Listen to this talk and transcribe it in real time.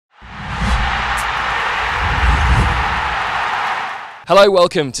Hello,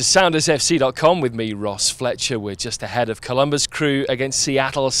 welcome to SoundersFC.com with me, Ross Fletcher. We're just ahead of Columbus Crew against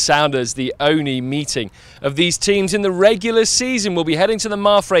Seattle Sounders, the only meeting of these teams in the regular season. We'll be heading to the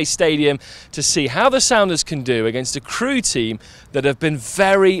MAPFRE Stadium to see how the Sounders can do against a Crew team that have been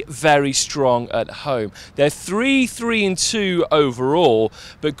very, very strong at home. They're 3-3-2 overall,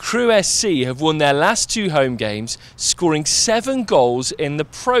 but Crew SC have won their last two home games, scoring 7 goals in the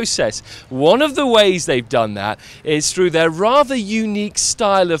process. One of the ways they've done that is through their rather unique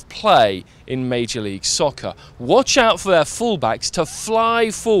style of play in Major League Soccer. Watch out for their fullbacks to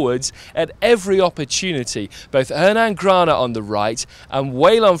fly forwards at every opportunity. Both Hernan Grana on the right and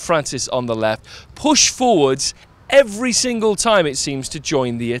Waylon Francis on the left push forwards every single time, it seems, to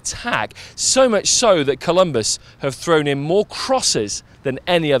join the attack. So much so that Columbus have thrown in more crosses than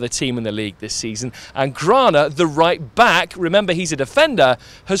any other team in the league this season. And Grana, the right back, remember he's a defender,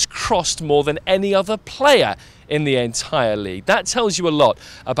 has crossed more than any other player in the entire league. That tells you a lot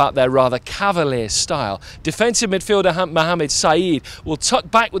about their rather cavalier style. Defensive midfielder Mohamed Saeed will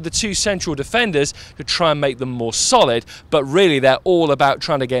tuck back with the two central defenders to try and make them more solid, but really they're all about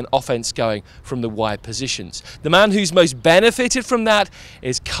trying to get offense going from the wide positions. The man who's most benefited from that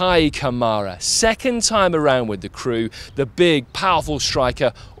is Kai Kamara. Second time around with the Crew, the big, powerful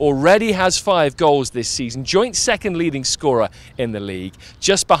striker already has 5 goals this season, joint second leading scorer in the league.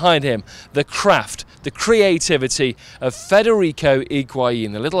 Just behind him, the craft, the creativity of Federico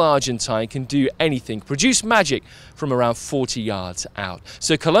Higuain. The little Argentine can do anything, produce magic from around 40 yards out.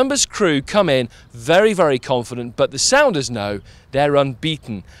 So Columbus Crew come in very, very confident, but the Sounders know they're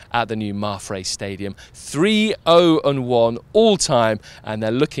unbeaten at the new MAPFRE Stadium. 3-0-1 all time, and they're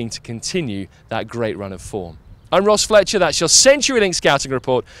looking to continue that great run of form. I'm Ross Fletcher, that's your CenturyLink Scouting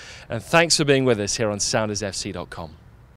Report, and thanks for being with us here on SoundersFC.com.